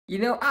You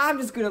know, I'm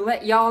just gonna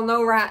let y'all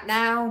know right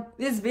now,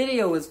 this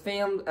video was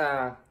filmed,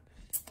 I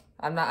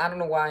don't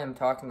know why I'm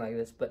talking like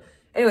this, but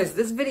anyways,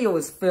 this video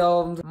was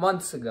filmed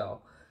months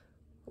ago.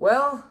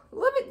 Well,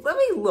 let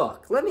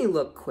me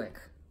look quick.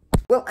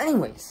 Well,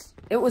 anyways,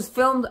 it was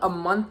filmed a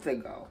month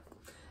ago,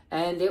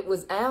 and it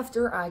was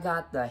after I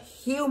got the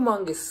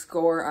humongous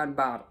score on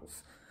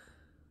bottles.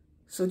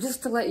 So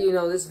just to let you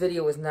know, this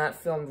video was not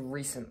filmed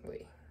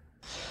recently.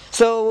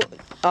 So,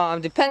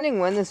 depending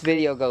when this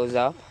video goes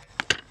up,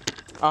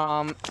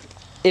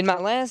 in my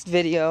last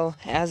video,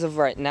 as of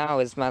right now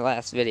is my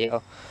last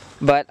video,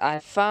 but I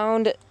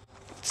found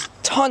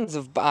tons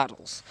of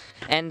bottles,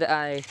 and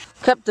I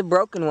kept the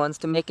broken ones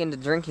to make into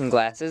drinking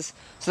glasses,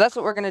 so that's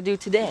what we're going to do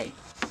today.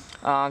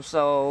 We got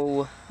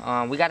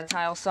a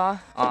tile saw.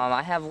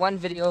 I have one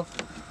video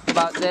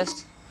about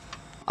this,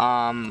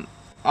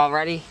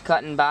 already,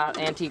 cutting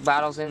antique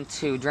bottles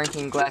into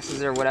drinking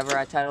glasses or whatever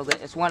I titled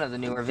it. It's one of the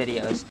newer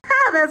videos.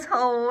 Ah, that's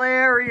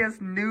hilarious,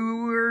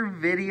 newer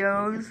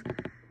videos.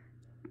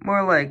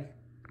 More like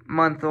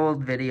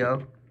month-old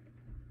video.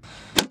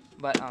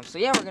 But, so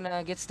yeah, we're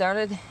gonna get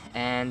started,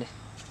 and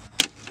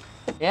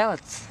yeah,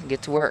 let's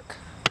get to work.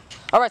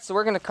 Alright, so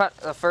we're gonna cut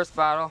the first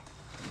bottle.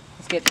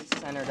 Let's get this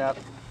centered up.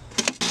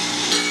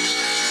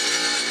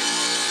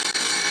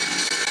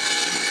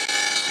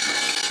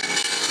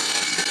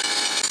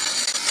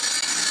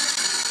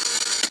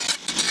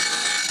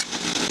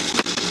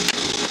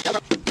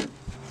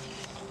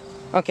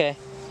 Okay,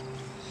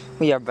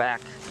 we are back.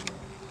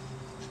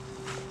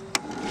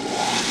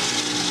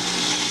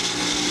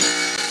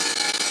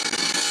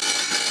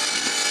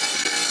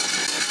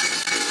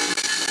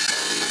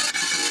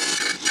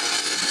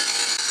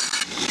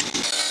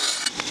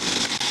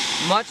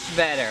 Much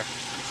better.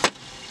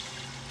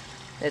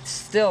 It's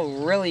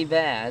still really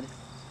bad,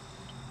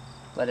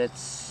 but it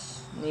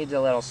needs a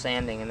little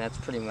sanding, and that's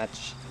pretty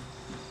much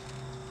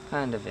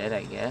kind of it,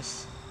 I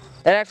guess.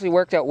 That actually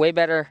worked out way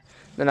better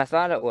than I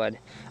thought it would.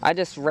 I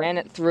just ran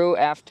it through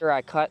after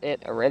I cut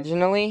it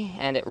originally,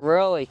 and it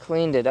really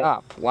cleaned it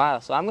up. Wow,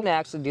 so I'm going to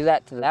actually do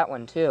that to that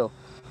one too.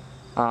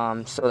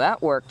 So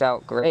that worked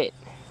out great.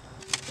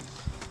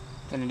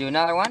 Gonna do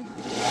another one.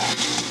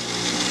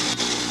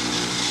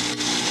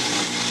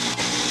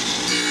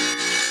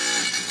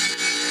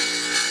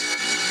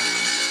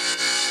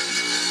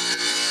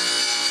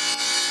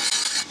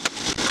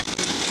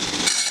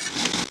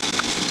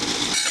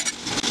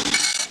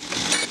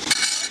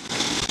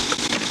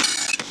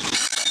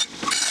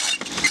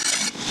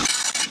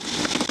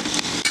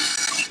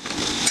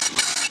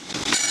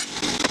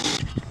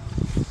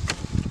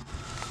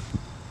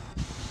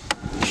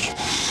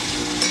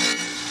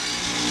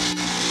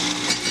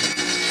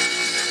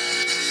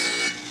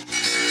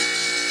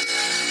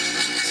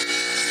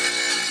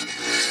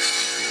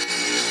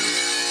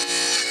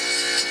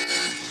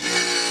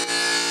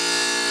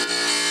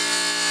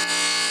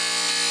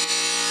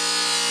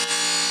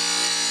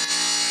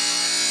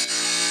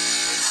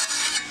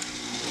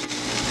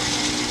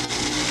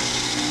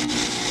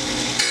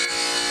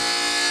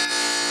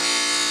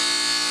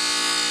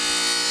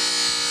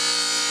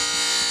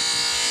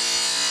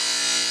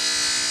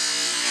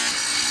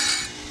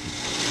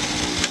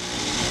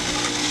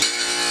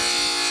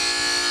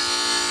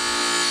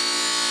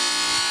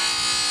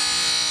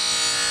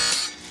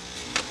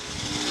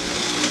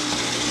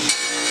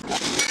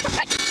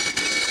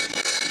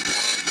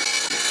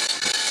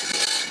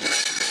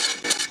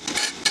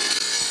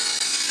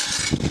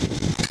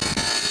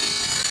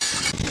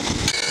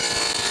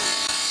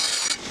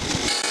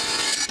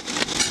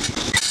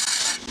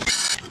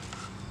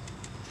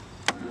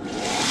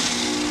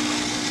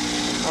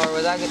 Or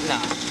was I good?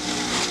 No.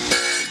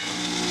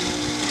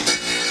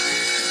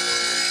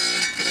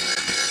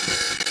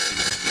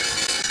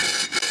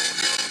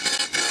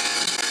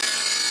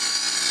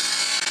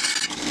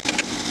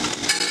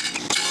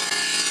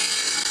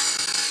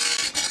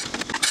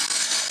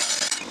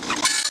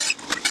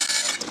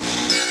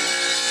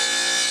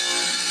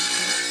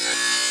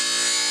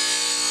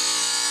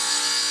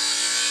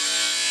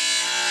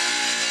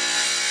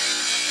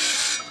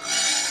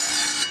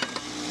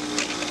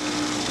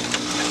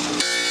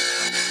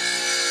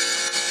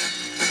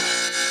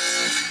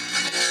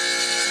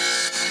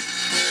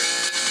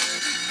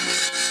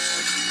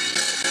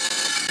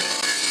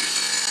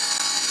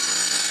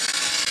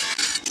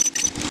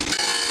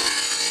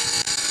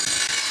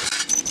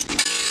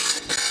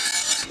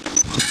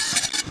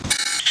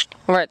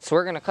 Alright, so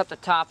we're going to cut the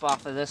top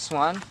off of this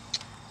one,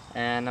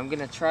 and I'm going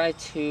to try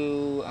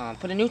to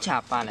put a new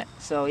top on it,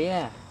 so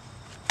yeah.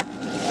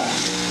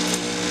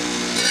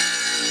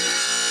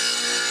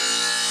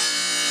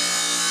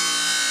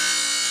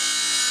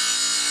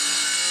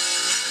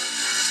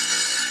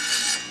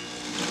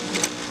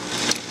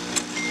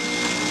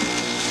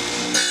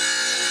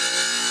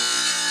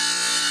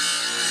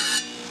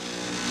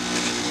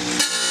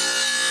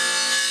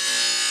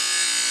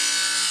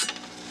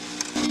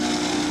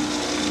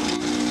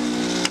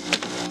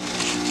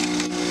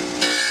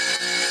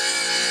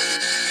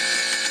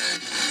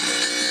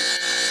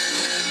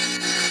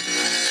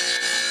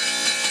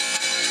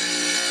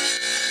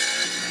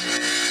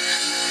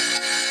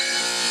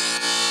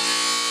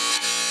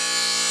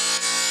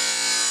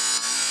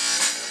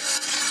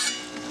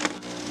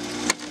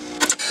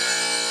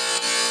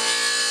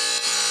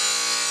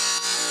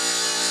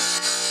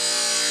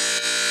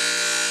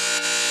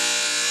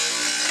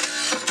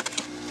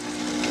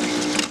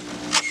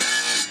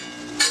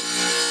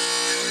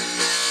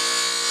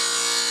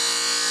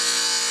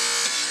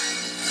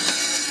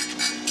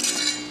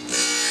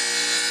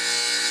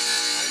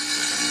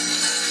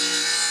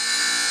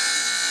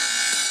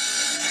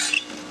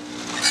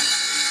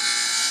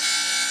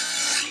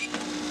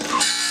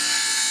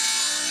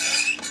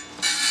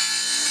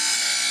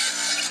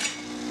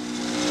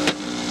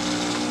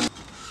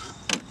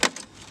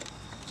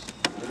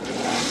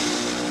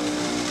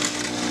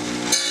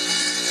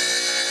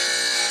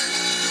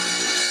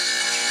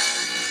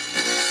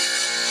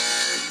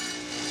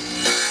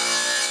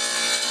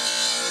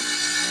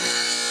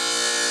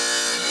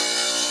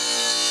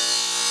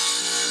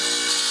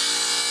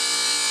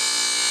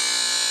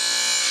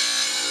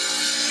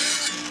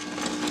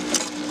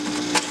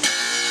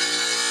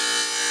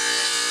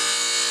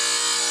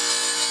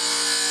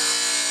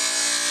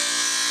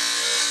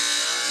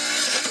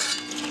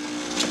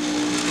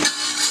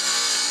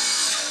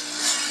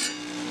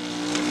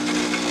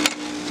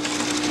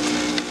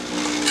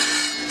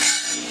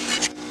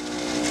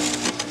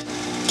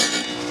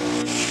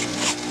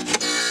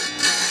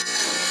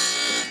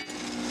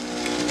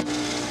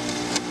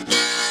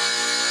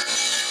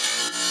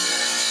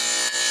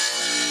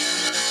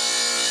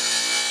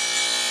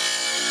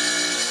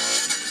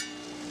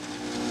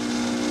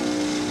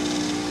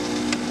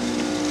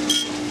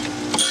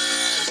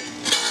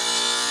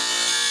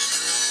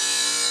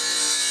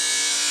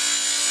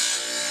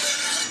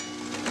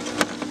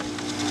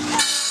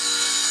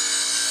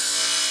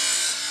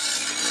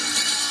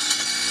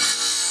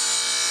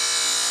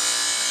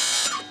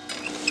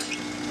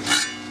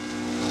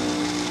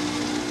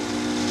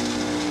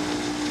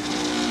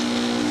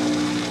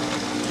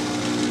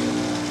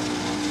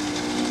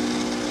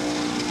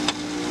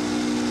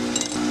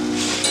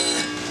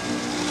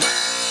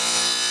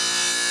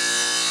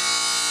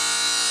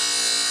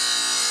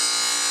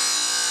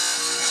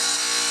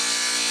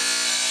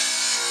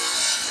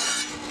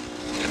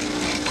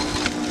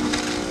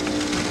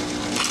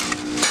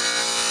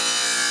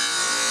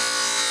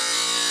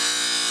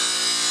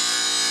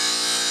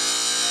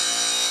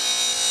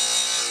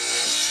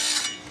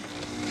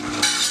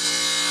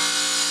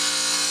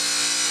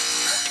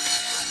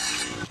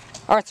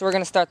 Alright, so we're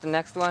gonna start the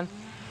next one.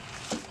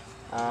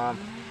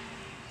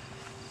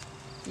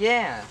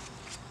 Yeah.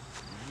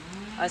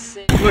 I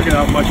see. Look at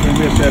how much we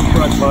missed that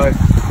front bite.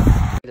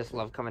 I just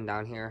love coming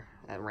down here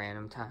at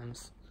random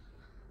times.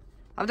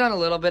 I've done a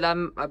little bit. I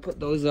put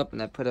those up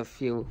and I put a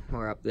few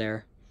more up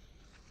there.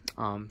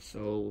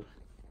 So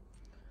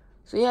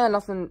yeah,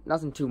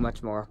 nothing too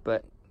much more,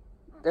 but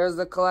there's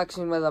the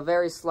collection with a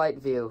very slight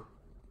view.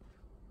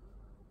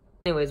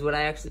 Anyways, what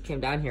I actually came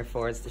down here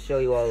for is to show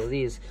you all of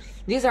these.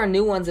 These are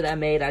new ones that I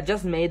made. I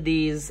just made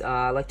these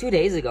like 2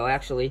 days ago,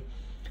 actually.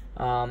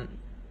 I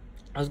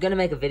was gonna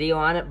make a video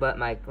on it, but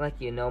my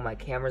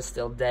camera's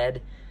still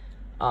dead.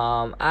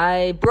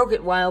 I broke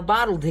it while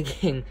bottle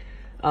digging.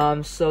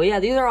 So yeah,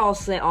 these are all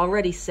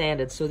already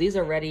sanded, so these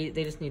are ready.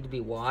 They just need to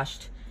be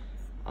washed.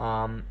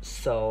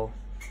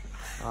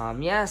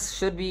 Yes,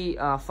 should be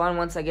fun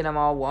once I get them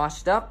all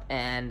washed up.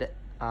 And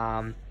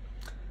so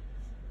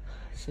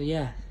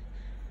yeah.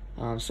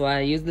 So I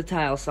used the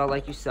tile saw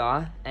like you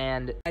saw,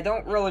 and I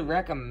don't really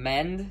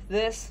recommend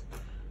this,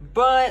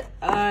 but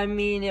I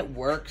mean it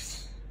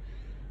works.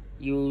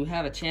 You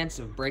have a chance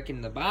of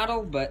breaking the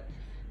bottle, but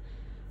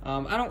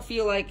I don't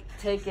feel like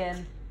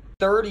taking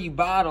 30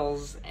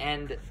 bottles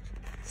and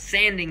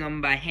sanding them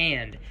by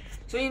hand.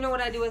 So you know what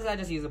I do is I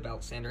just use a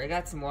belt sander. I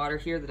got some water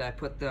here that I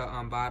put the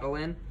bottle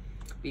in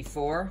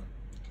before,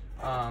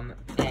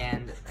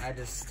 and I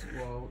just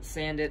will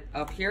sand it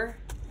up here,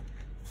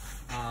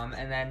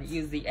 and then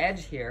use the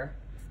edge here,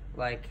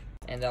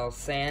 and I'll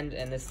sand,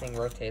 and this thing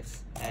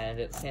rotates, and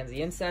it sands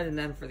the inside, and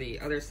then for the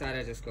other side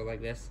I just go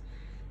like this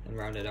and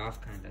round it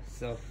off, kind of.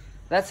 So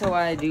that's how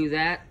I do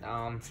that.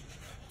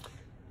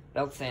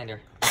 Belt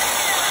sander.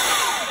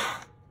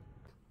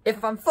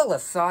 If I'm full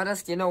of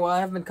sawdust, you know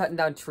what? I've been cutting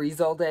down trees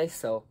all day,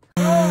 so.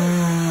 Look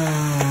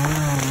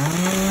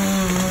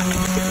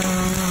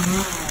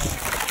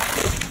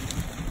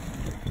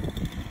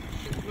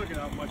at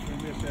how much we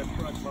missed that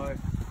front bite.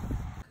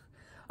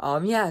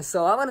 Yeah,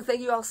 so I want to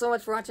thank you all so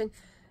much for watching,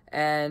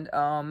 and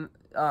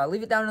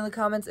leave it down in the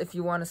comments if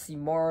you want to see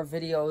more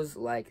videos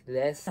like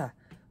this.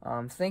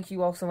 Thank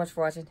you all so much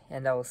for watching,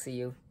 and I will see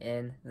you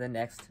in the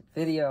next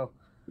video.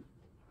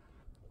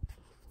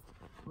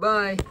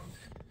 Bye.